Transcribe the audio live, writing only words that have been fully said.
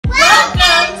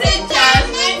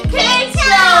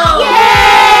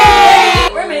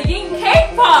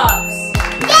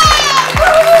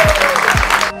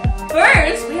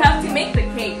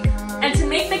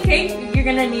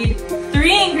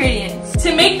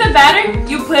the batter,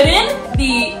 you put in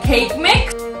the cake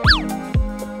mix,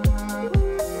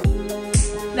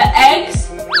 the eggs,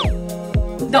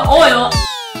 the oil,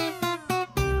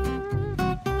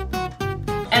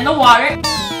 and the water,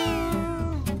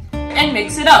 and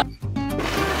mix it up.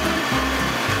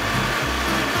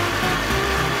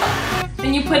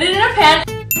 Then you put it in a pan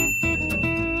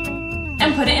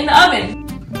and put it in the oven.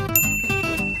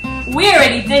 We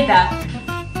already did that.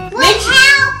 With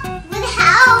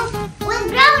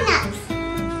grown-ups.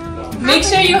 Make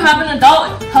sure you have an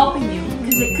adult helping you,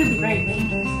 because it could be very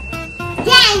dangerous.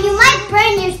 Yeah, and you might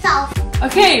burn yourself.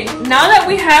 Okay, now that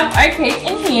we have our cake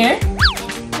in here,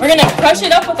 we're gonna crush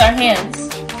it up with our hands.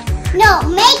 No,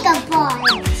 make a ball.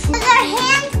 With our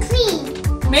hands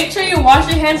clean. Make sure you wash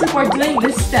your hands before doing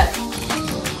this step.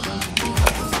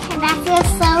 That feels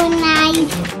so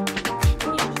nice.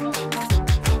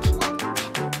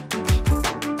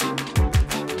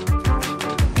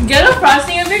 Get a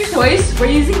frosting of your choice. We're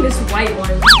using this white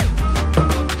one.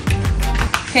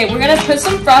 Okay, we're gonna put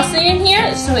some frosting in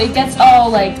here so it gets all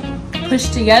like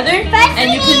pushed together,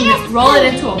 and you can roll it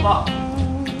into a ball.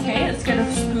 Okay, let's get a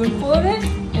spoonful of it.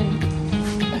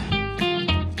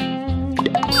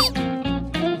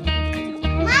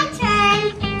 My turn.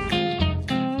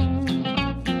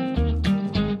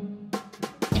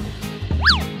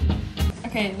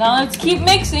 Okay, now let's keep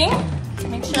mixing.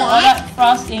 Make sure all that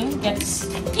frosting gets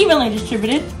evenly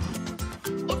distributed.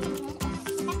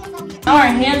 Now our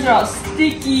hands are all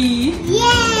sticky.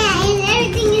 Yeah, and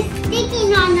everything is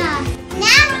sticking on us.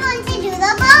 Now we're going to do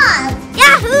the balls.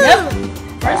 Yahoo! Yep.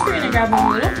 First we're going to grab a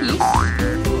little piece.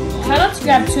 Try not to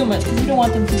grab too much because we don't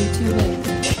want them to be too big.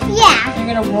 Yeah. You're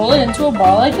going to roll it into a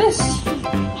ball like this.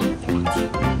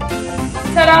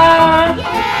 Ta-da! Just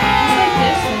like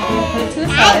this. And you're going to put it to the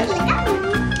side.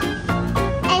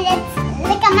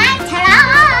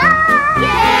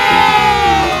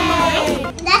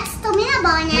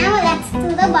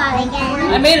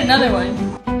 I made another one.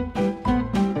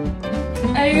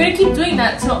 And you're gonna keep doing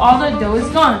that till all the dough is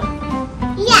gone.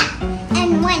 Yeah,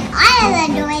 and when all of the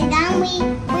dough is done, we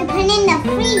put it in the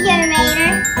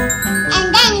refrigerator, and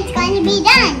then it's going to be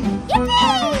done.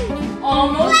 Yippee!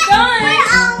 Almost done. We're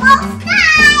almost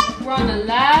done. We're on the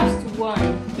last one.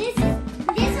 This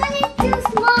one is too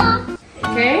small.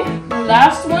 Okay, the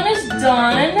last one is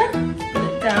done. Put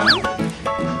it down.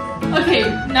 Okay,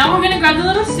 now we're gonna grab the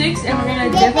little sticks and we're gonna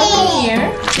dip them in here.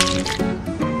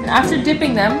 And after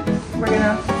dipping them, we're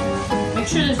gonna make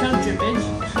sure there's no drippage.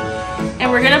 And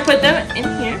we're gonna put them in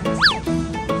here.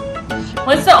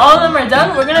 Once all of them are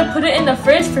done, we're gonna put it in the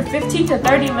fridge for 15 to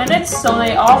 30 minutes so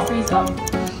they all freeze up.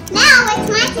 Now it's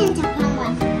my turn to put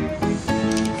one.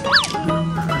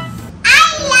 I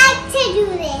like to do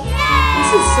this.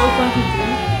 This is so fun to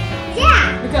do.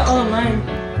 Yeah. Look at all of mine.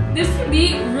 This can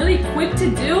be really quick to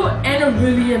do and a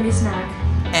really yummy snack.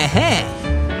 Yeah,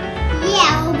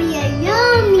 it will be a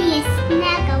yummiest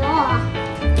snack of all.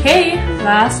 Okay,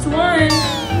 last one.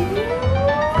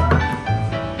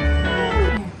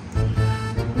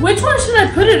 Which one should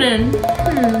I put it in? There's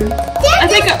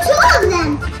two of them.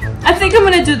 I think I'm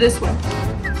gonna do this one.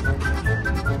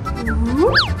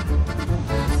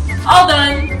 All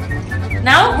done.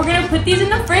 Now we're gonna put these in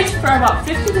the fridge for about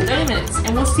 15 to 30 minutes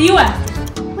and we'll see you after.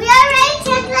 We already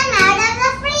took them out of the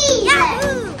freezer.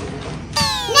 Yahoo!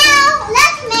 Now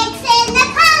let's mix in the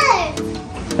colors.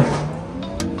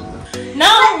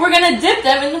 Now we're gonna dip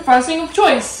them in the frosting of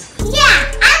choice.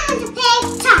 Yeah, I'm going to pick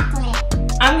chocolate.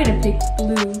 I'm gonna pick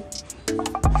blue.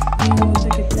 Oh,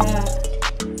 look at that.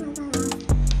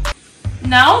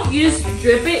 Now you just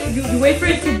drip it. You wait for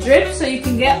it to drip so you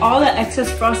can get all the excess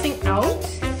frosting out.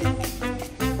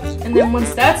 And then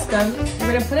once that's done,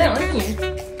 we're gonna put it on here.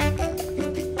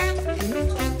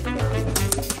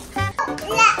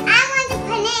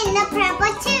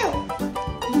 Purple too.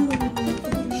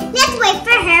 Let's wait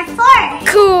for her first.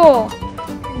 Cool.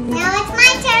 Now it's my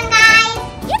turn, guys.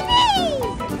 Yippee!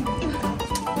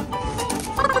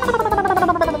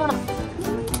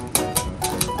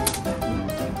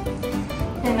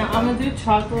 And now I'm gonna do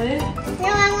chocolate. So I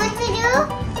want to do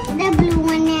the blue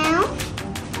one now.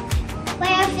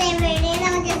 Whatever flavor it is,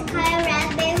 I'm just call it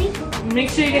raspberry. Make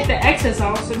sure you get the excess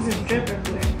off so it doesn't drip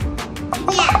everywhere.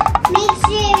 Yeah, make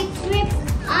sure it drips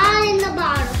all in the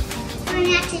bottle. Or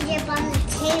not to drip on the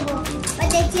table, but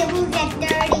the table will get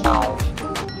dirty.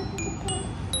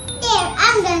 There,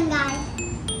 I'm done, guys.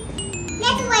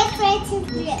 Let's wait for it to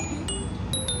drip.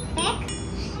 Okay?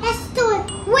 Let's do it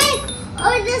quick,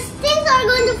 or the sticks are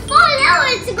going to fall out.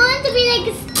 It's going to be like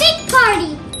a stick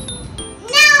party.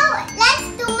 Now, let's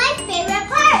do my favorite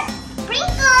part.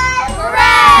 Sprinkles!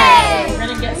 Hooray! Okay, we're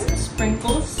gonna get some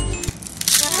sprinkles.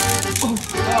 Oh,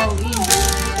 easy.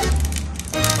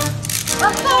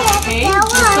 Okay,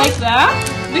 Just like that.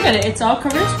 Look at it. It's all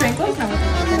covered in sprinkles.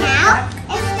 Now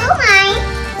it's still mine.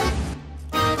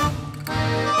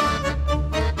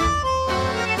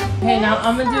 Okay, now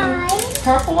I'm gonna do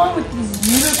purple one with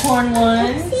these unicorn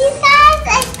ones. See, guys,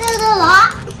 I spilled a lot.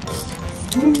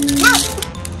 No.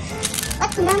 Look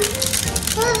at them.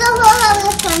 Here's the whole of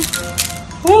this one.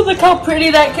 Oh, look how pretty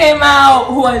that came out.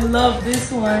 Oh, I love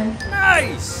this one.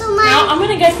 Nice. So mine. Now I'm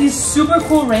gonna get these super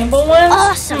cool rainbow ones.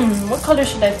 Awesome. What color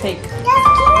should I pick? Just give me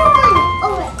one.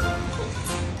 Oh, wait.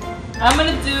 I'm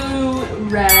gonna do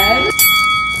red.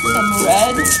 Some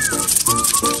red.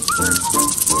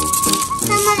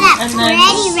 Some of that And then,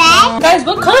 pretty red. guys,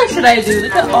 what color should I do?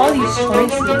 Look at all these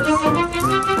choices.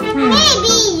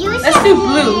 Maybe you should. Let's do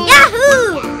blue.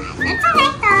 Yahoo! That's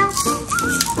alright though.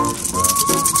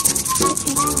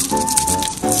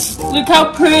 Look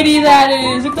how pretty that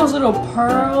is. Look at those little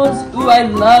pearls. Ooh, I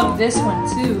love this one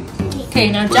too. Okay,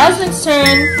 now Jasmine's turn.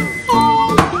 Okay.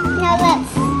 Now let's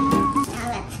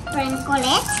sprinkle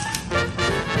it.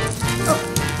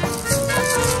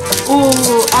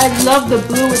 Ooh, I love the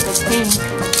blue with the pink.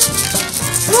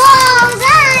 Whoa,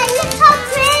 guys, look how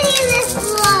pretty this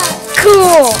looks.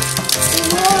 Cool.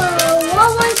 Whoa,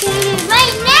 what one can we do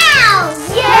right now?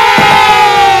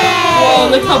 Whoa,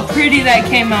 look how pretty that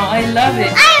came out. I love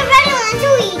it. I already want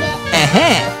to eat it.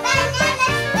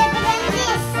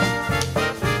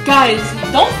 Guys,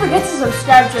 don't forget to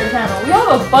subscribe to our channel. We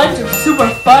have a bunch of super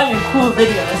fun and cool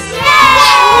videos.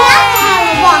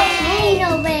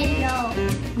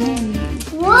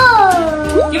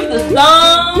 Whoa! Give it the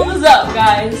thumbs up,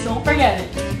 guys. Don't forget it.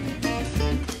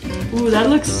 Ooh, that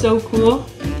looks so cool.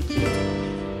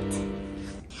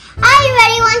 I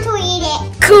already want to eat it.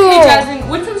 Okay, Jasmine,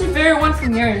 which one's your favorite one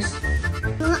from yours?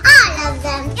 All of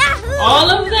them. Yahoo! All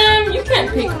of them? You can't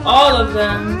pick all of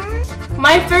them.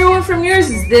 My favorite one from yours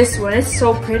is this one. It's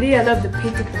so pretty. I love the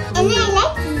pink and the blue. And I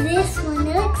like this one.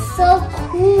 It looks so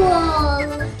cool.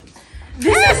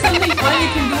 This is something fun you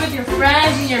can do with your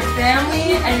friends and your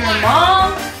family and your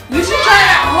mom. You should try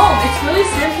it at home. It's really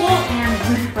simple and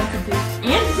really fun to do.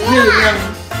 And really yummy.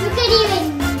 You could even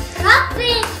chop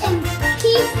it in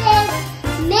pieces,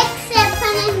 mix it, put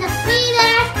it in the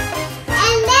freezer,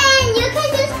 and then you can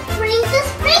just sprinkle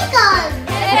sprinkles.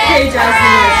 Okay,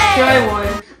 Jasmine, let's try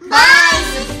one. Bye!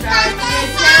 Subscribe to the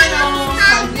channel.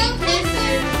 Hugs and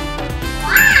kisses.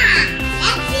 Wow!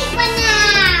 Let's eat one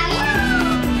now.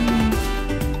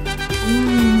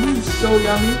 Mmm, this is so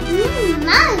yummy. Mmm,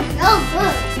 smells so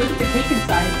good. Look at the cake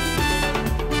inside.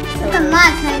 Look at my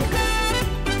cake.